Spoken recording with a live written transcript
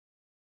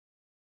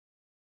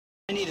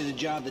I needed a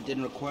job that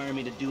didn't require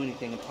me to do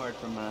anything apart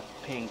from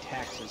paying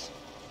taxes.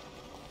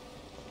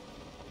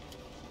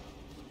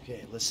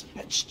 Okay, listen.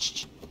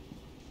 Shh.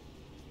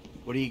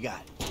 What do you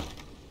got?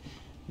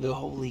 The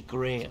Holy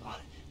Grail,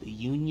 the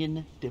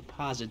Union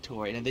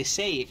Depository. And they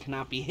say it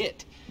cannot be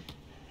hit.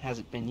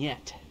 Hasn't been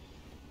yet.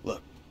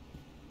 Look,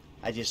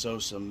 I just owe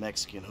some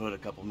Mexican hood a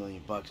couple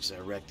 $1,000,000 because I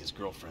wrecked his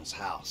girlfriend's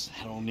house.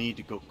 I don't need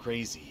to go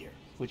crazy here.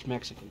 Which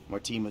Mexican?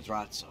 Martín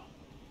Madrazo.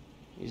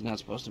 He's not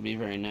supposed to be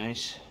very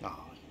nice.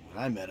 Oh,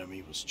 when I met him,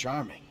 he was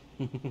charming.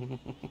 So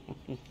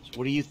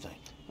what do you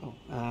think?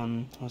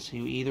 Oh, let's see.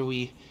 Either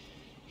we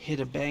hit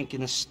a bank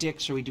in the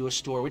sticks or we do a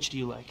store. Which do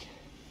you like?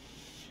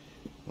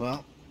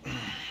 Well,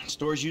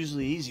 store's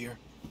usually easier.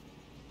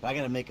 But I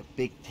gotta make a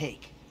big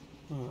take.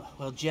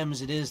 Well,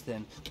 gems it is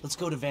then. Let's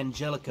go to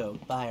Vangelico,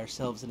 buy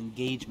ourselves an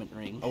engagement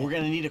ring. Oh, we're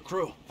gonna need a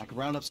crew. I can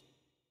round up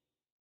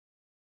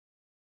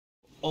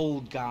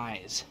old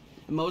guys.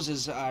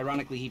 Moses,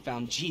 ironically, he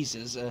found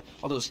Jesus.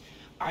 All those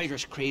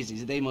Irish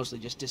crazies, they mostly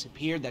just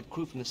disappeared. That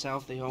crew from the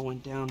south, they all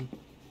went down.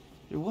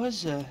 There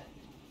was an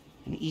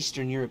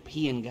Eastern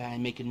European guy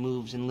making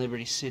moves in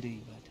Liberty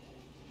City,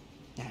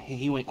 but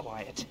he went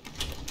quiet.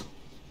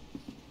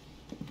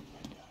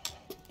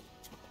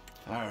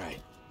 All right.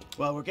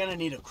 Well, we're gonna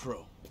need a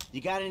crew. You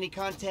got any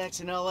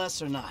contacts in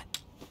LS or not?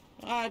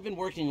 I've been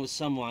working with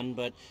someone,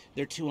 but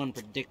they're too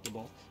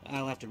unpredictable.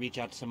 I'll have to reach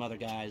out to some other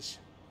guys.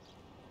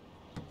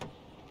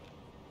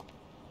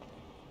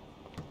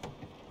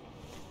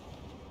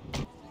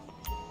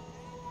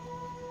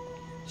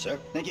 Sir,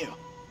 thank you.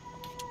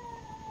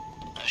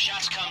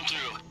 Shots come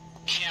through.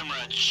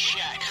 Camera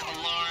check.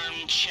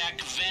 Alarm check.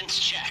 Vents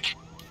check.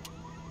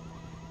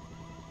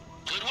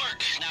 Good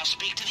work. Now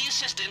speak to the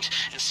assistant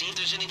and see if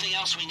there's anything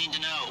else we need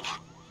to know.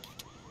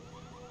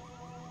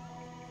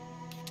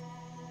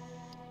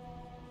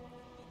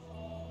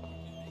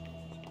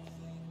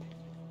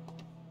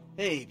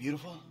 Hey,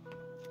 beautiful.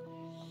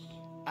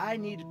 I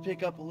need to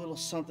pick up a little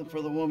something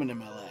for the woman in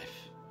my life.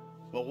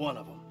 Well, one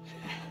of them.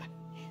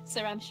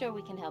 Sir, I'm sure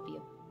we can help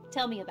you.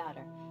 Tell me about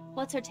her.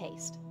 What's her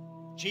taste?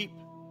 Cheap,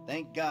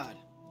 thank God.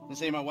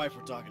 This ain't my wife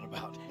we're talking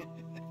about.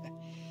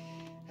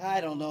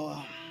 I don't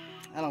know.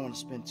 I don't want to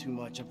spend too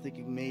much. I'm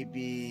thinking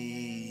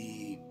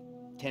maybe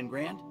 10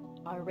 grand?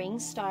 Our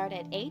rings start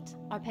at 8,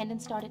 our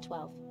pendants start at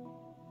 12.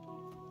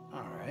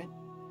 All right.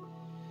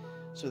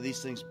 So these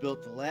things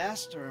built to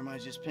last, or am I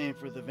just paying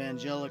for the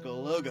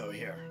Evangelical logo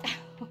here?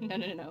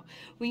 No.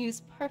 We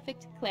use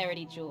perfect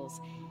clarity jewels.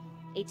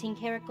 18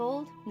 karat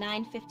gold,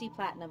 950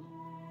 platinum.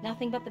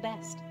 Nothing but the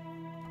best.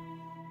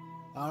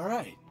 All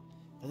right.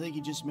 I think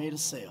you just made a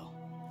sale.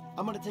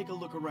 I'm gonna take a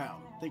look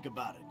around. Think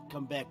about it.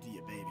 Come back to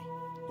you, baby.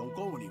 Don't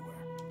go anywhere.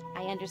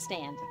 I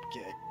understand.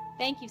 Okay.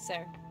 Thank you,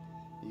 sir.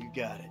 You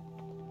got it.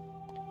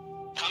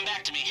 Come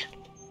back to me.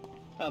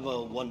 Have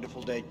a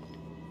wonderful day.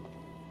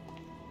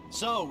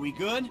 So, we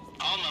good?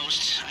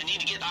 Almost. I need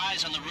to get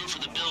eyes on the roof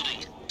of the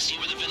building. See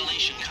where the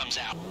ventilation comes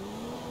out.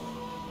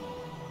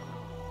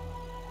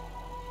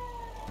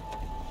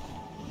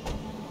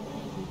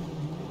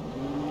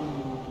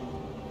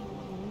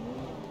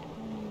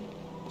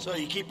 So,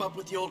 you keep up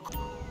with the old...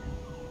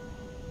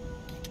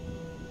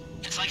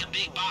 It's like a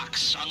big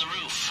box on the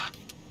roof.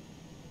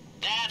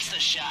 That's the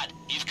shot.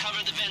 You've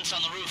covered the vents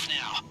on the roof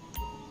now.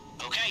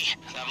 Okay,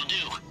 that'll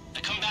do.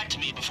 Now come back to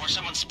me before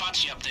someone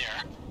spots you up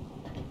there.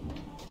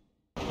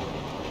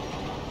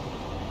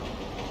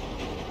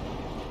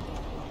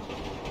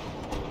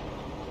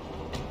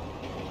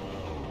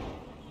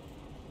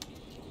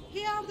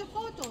 Here are the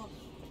photos.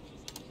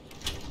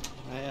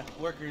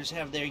 Workers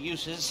have their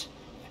uses.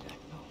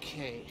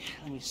 Okay,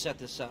 let me set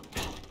this up.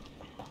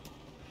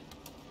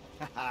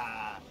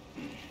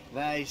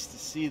 Nice to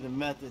see the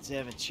methods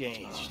haven't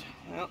changed.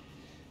 Well,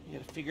 we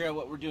gotta figure out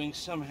what we're doing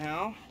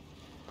somehow.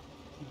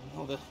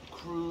 All the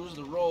crews,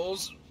 the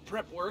rolls,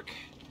 prep work.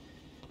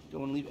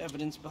 Don't want to leave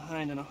evidence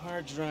behind on a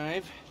hard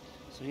drive.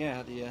 So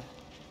yeah, the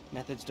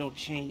methods don't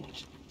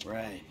change.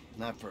 Right,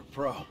 not for a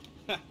pro.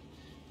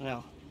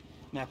 Well,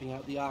 mapping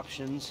out the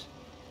options,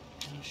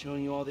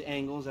 showing you all the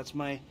angles. That's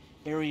my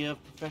area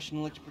of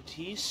professional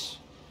expertise.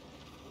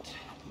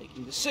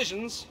 Making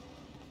decisions,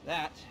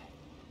 that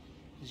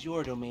is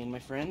your domain, my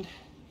friend.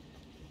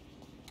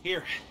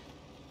 Here.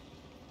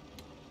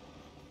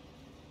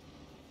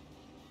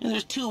 And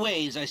there's two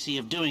ways I see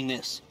of doing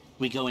this.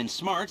 We go in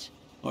smart,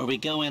 or we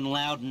go in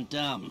loud and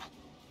dumb.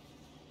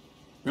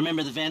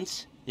 Remember the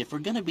vents? If we're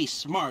gonna be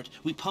smart,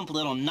 we pump a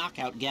little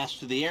knockout gas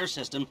through the air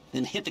system,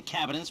 then hit the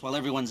cabinets while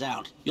everyone's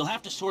out. You'll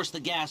have to source the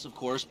gas, of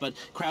course, but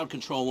crowd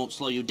control won't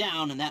slow you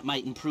down, and that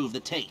might improve the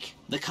take.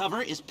 The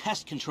cover is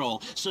pest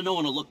control, so no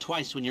one will look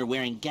twice when you're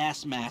wearing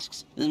gas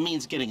masks. It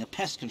means getting a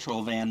pest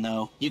control van,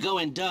 though. You go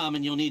in dumb,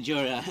 and you'll need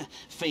your,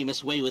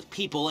 famous way with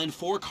people and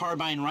 4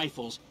 carbine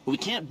rifles. We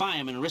can't buy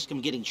them and risk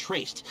them getting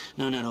traced.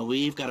 No,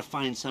 we've got to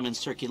find some in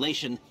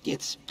circulation.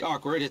 It's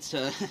awkward, it's,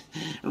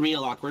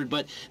 real awkward,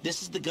 but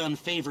this is the gun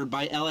favored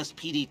by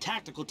LSPD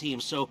tactical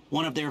teams, so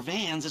one of their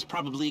vans is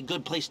probably a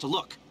good place to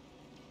look.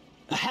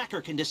 A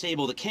hacker can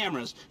disable the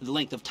cameras. The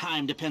length of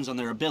time depends on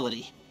their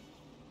ability.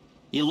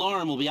 The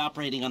alarm will be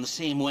operating on the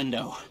same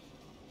window.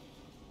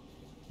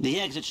 The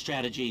exit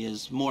strategy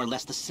is more or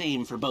less the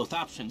same for both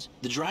options.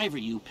 The driver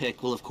you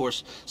pick will, of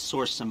course,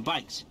 source some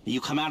bikes. You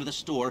come out of the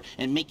store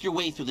and make your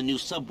way through the new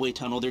subway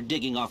tunnel they're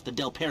digging off the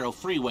Del Perro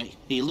freeway.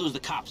 You lose the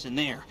cops in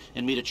there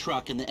and meet a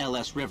truck in the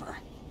LS River.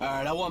 All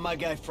right, I want my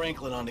guy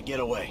Franklin on the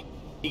getaway.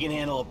 He can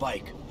handle a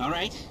bike. All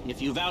right,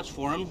 if you vouch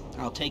for him,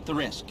 I'll take the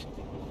risk.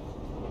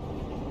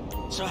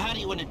 So how do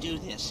you want to do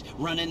this?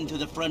 Run in through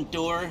the front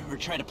door or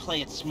try to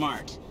play it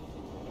smart?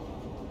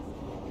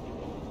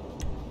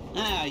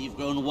 Ah, you've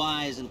grown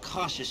wise and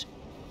cautious.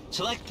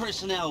 Select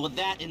personnel with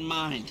that in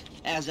mind.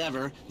 As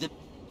ever,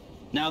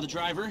 Now the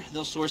driver,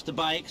 they'll source the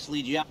bikes,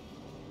 lead you out.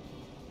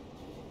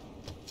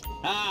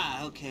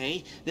 Ah,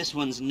 okay. This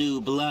one's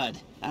new blood.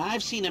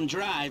 I've seen him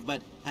drive,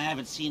 but I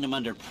haven't seen him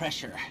under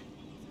pressure.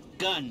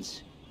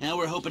 Guns. Now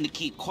we're hoping to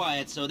keep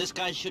quiet, so this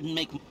guy shouldn't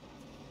make...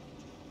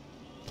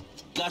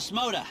 Gus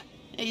Moda.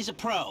 He's a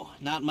pro.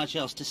 Not much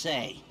else to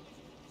say.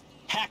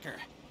 Hacker.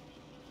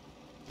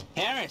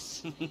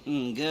 Harris.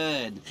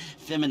 Good.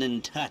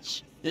 Feminine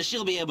touch.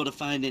 She'll be able to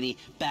find any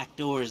back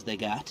doors they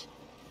got.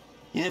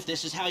 If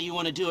this is how you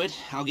want to do it,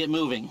 I'll get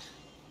moving.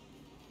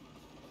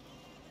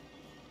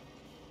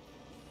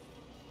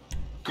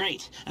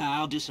 Great.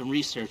 I'll do some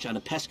research on a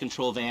pest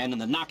control van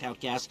and the knockout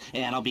gas,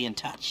 and I'll be in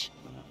touch.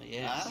 Oh,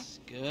 yes.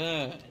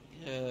 Good,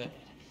 good.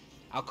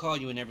 I'll call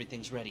you when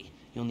everything's ready.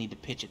 You'll need to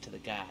pitch it to the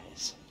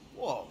guys.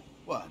 Whoa,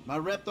 what? My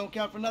rep don't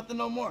count for nothing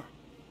no more?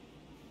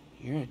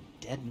 You're a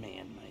dead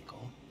man,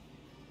 Michael.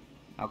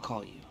 I'll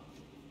call you.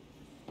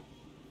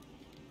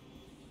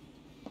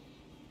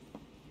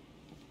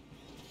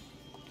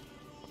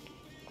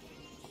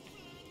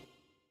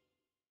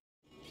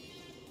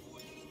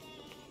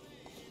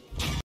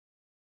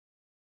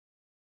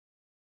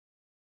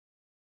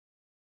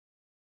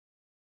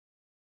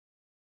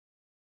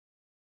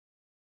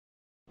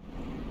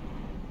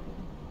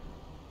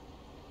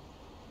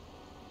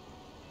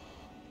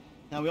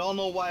 Now, we all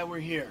know why we're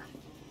here.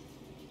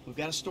 We've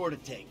got a store to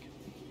take.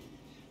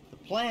 The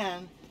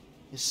plan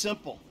is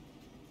simple,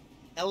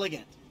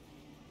 elegant.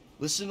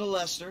 Listen to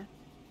Lester,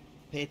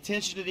 pay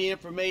attention to the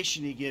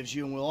information he gives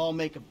you, and we'll all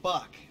make a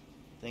buck.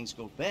 If things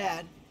go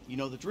bad, you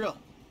know the drill.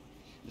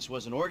 This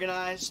wasn't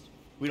organized.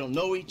 We don't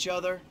know each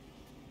other.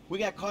 We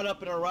got caught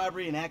up in a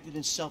robbery and acted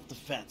in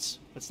self-defense.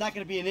 But it's not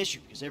going to be an issue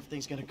because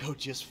everything's going to go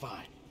just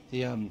fine.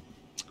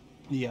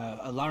 The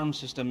alarm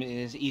system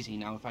is easy.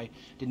 Now, if I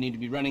didn't need to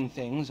be running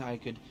things, I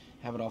could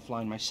have it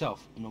offline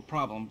myself. No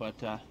problem, but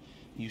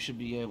you should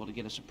be able to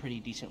get us a pretty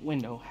decent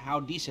window. How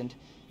decent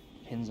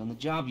depends on the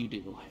job you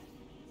do.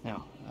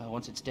 Now,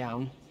 once it's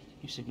down,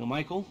 you signal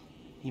Michael,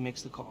 he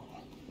makes the call.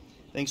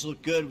 Things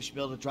look good. We should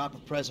be able to drop a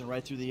present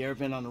right through the air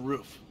vent on the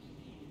roof.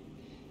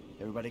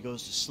 Everybody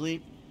goes to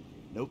sleep,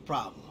 no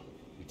problem.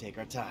 We take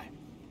our time.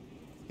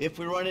 If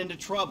we run into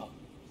trouble,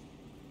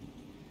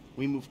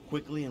 we move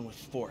quickly and with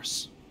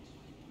force.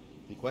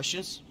 Any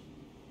questions?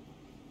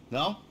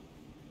 No?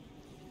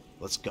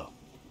 Let's go.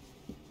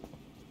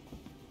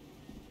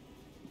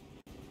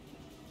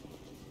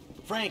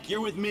 Frank, you're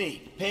with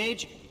me.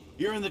 Paige,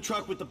 you're in the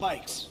truck with the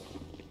bikes.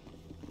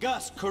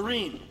 Gus,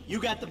 Corrine,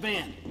 you got the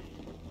van.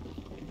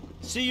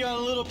 See you on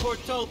a little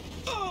Portolo.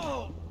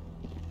 Oh!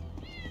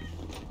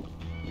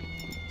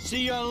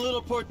 See you on a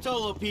little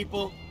Portolo,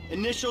 people.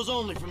 Initials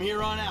only from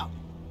here on out.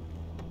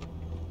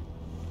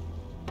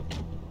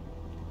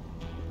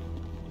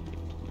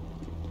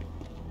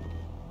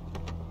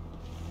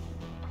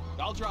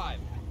 I'll drive.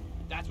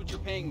 That's what you're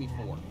paying me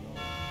for.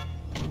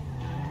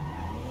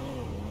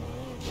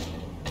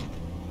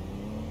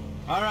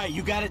 All right,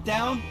 you got it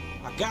down?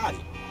 I got it.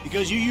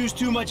 Because you use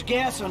too much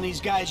gas on these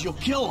guys, you'll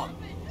kill them.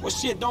 Well,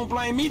 shit, don't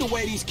blame me the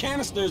way these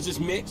canisters is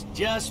mixed.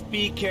 Just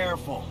be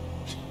careful.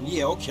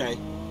 Yeah, okay.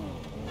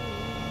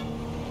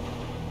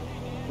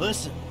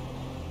 Listen,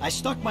 I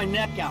stuck my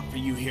neck out for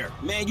you here.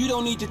 Man, you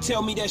don't need to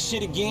tell me that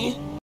shit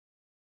again.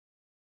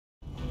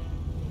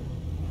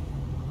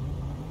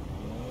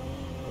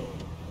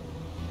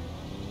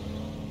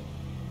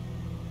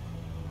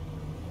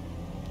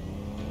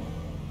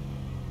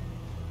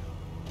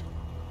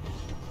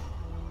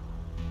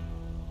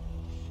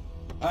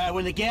 All right,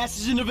 when the gas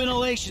is in the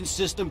ventilation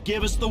system,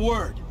 give us the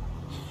word.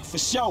 For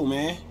sure,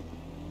 man.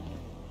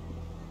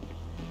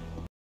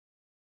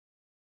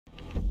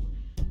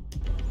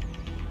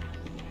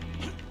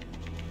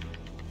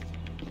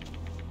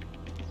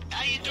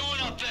 How you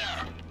doing up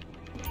there?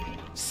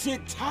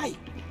 Sit tight.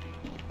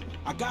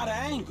 I got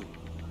an angle.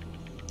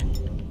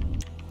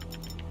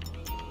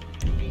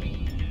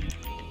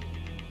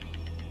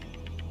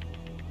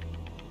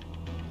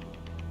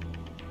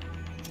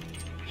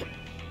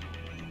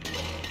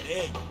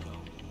 There you go.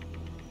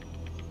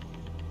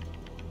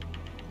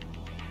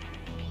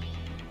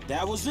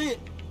 That was it.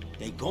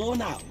 They going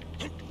out.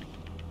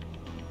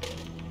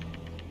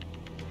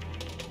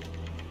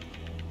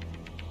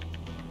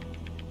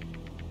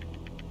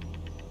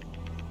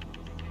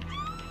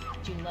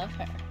 Do you love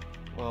her?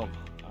 Well,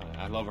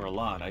 I love her a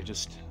lot. I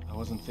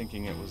wasn't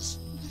thinking it was...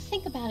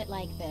 Think about it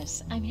like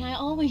this. I mean, I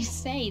always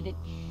say that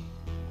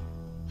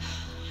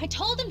I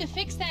told him to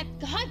fix that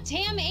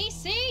goddamn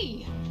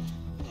AC.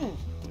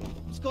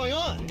 What's going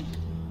on?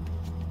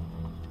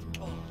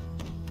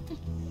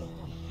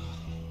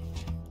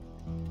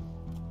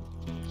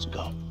 Let's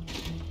go.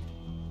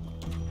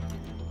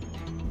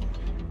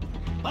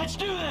 Let's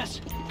do this!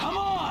 Come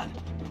on!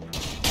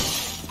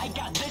 I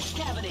got this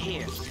cabinet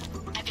here.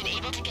 I've been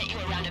able to get you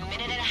around a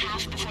minute and a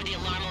half before the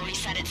alarm will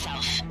reset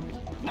itself.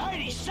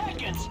 90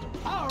 seconds?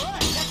 All right,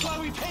 that's why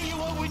we pay you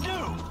what we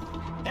do.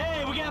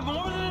 Hey, we got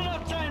more than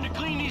enough time to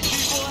clean these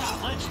people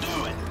out. Let's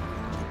do it.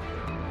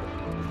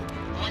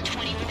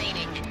 120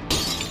 remaining.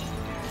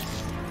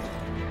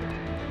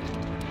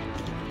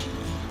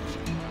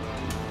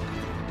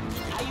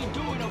 How you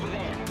doing over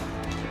there?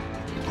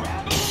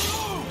 Grab it and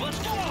move! Let's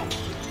go!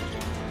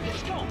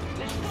 Let's go!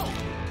 Let's go!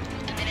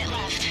 A minute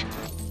left.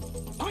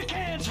 Quick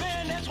hands,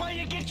 man! That's why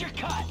you get your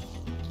cut!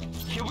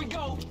 Here we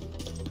go!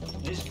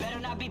 This better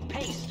not be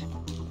paste.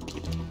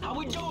 How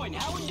we doing?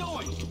 How we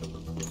doing?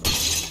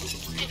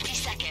 50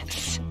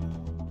 seconds.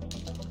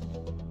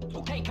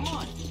 Okay, come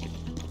on.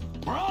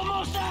 We're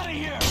almost out of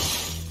here!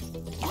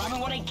 Grabbing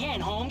what I can,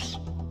 Holmes.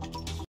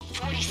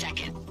 40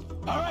 seconds.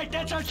 All right,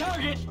 that's our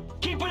target.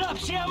 Keep it up.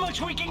 See how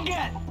much we can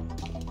get.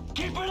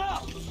 Keep it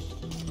up.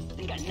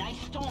 They got nice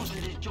stones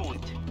in this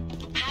joint.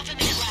 Half a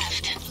minute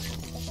left.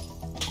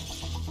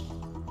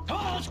 Come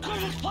on, let's clear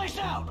this place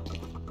out.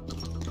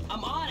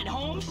 I'm on it,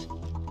 Holmes.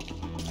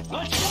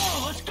 Let's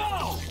go. Let's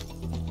go.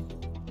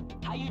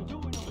 How you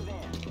doing over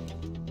there?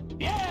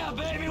 Yeah,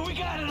 baby, we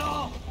got it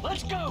all.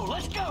 Let's go.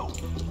 Let's go.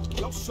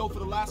 Yo, show for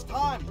the last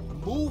time.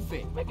 Move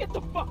it. Man, get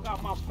the fuck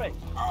out my face.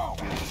 Oh.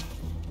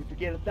 You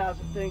forget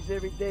 1,000 things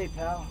every day,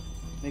 pal.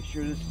 Make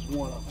sure this is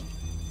one of them.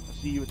 I'll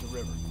see you at the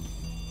river.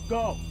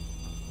 Go!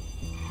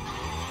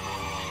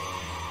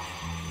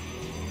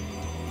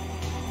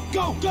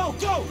 Go, go,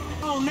 go!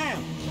 On now.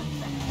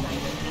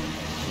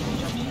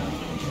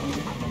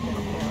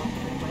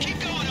 Keep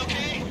going,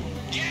 okay?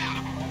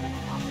 Yeah.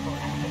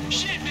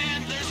 Shit,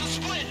 man, there's a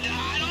split.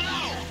 I don't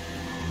know.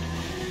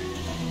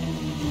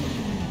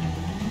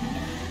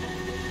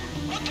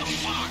 What the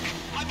fuck?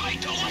 My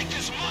bike don't like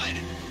this mud.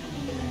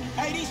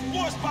 Hey, these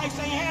sports bikes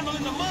ain't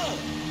handling the mud.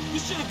 You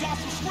should have got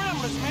some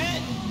scramblers,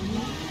 man.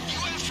 You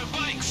asked for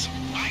bikes.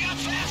 I got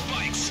fast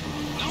bikes.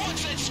 No one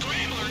said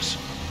scramblers.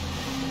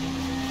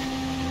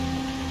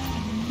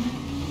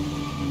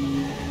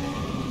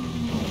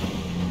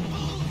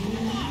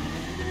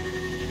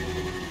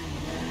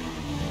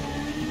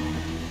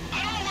 I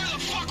don't know where the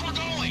fuck we're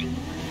going.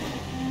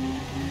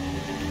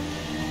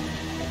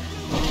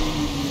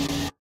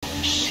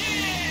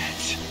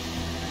 Shit!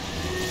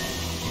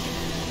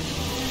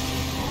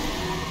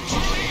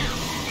 Through here,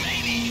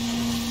 maybe.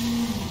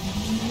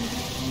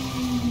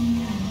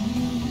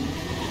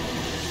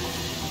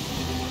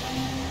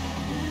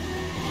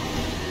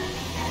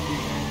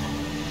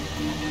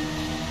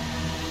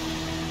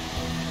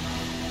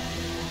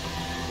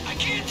 I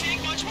can't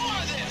take much more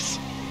of this.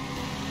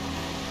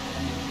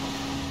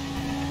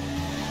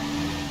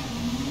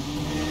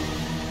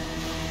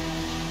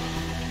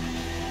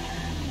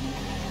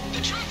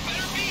 The truck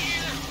better be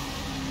here.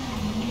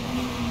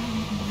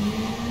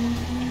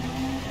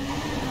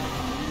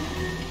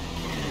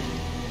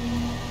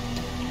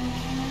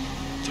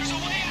 There's a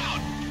way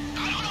out.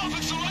 I don't know if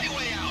it's the right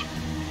way out.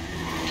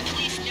 The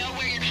police know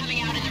where you're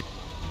coming out in the...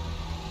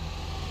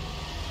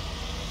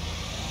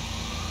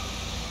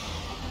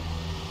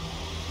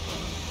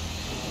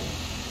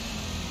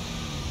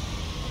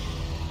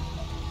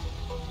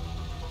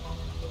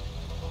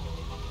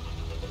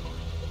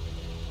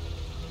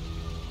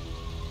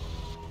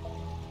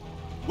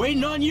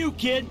 Waiting on you,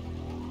 kid.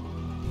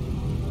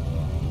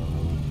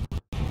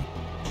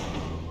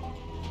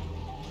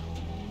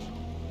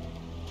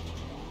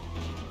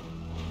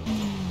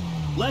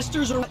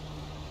 Lester's are...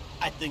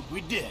 I think we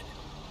did.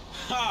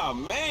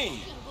 Oh, man.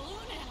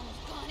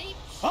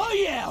 Oh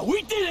yeah,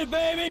 we did it,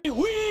 baby!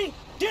 We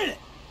did it!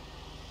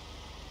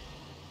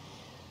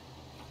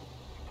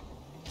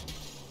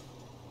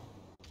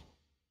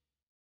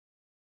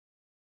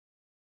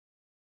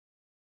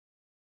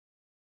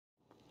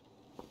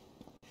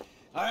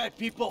 All right,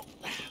 people.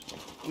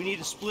 We need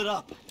to split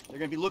up. They're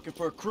gonna be looking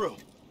for a crew.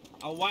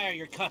 I'll wire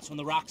your cuts when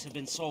the rocks have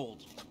been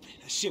sold.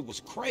 That shit was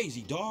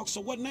crazy, dog.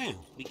 So what now?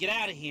 We get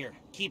out of here.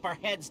 Keep our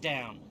heads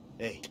down.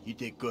 Hey, you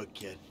did good,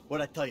 kid.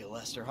 What'd I tell you,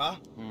 Lester, huh?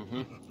 Mm-hmm.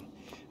 All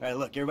right,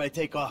 look, everybody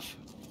take off.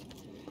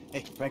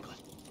 Hey, Franklin.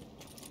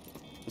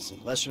 Listen,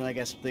 Lester and I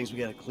got some things we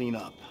gotta clean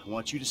up. I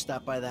want you to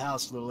stop by the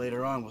house a little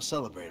later on. We'll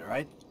celebrate, all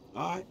right?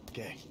 All right.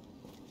 Okay.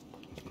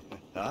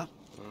 Huh?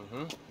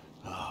 Mm-hmm.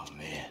 Oh,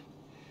 man.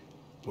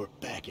 We're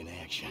back in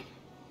action.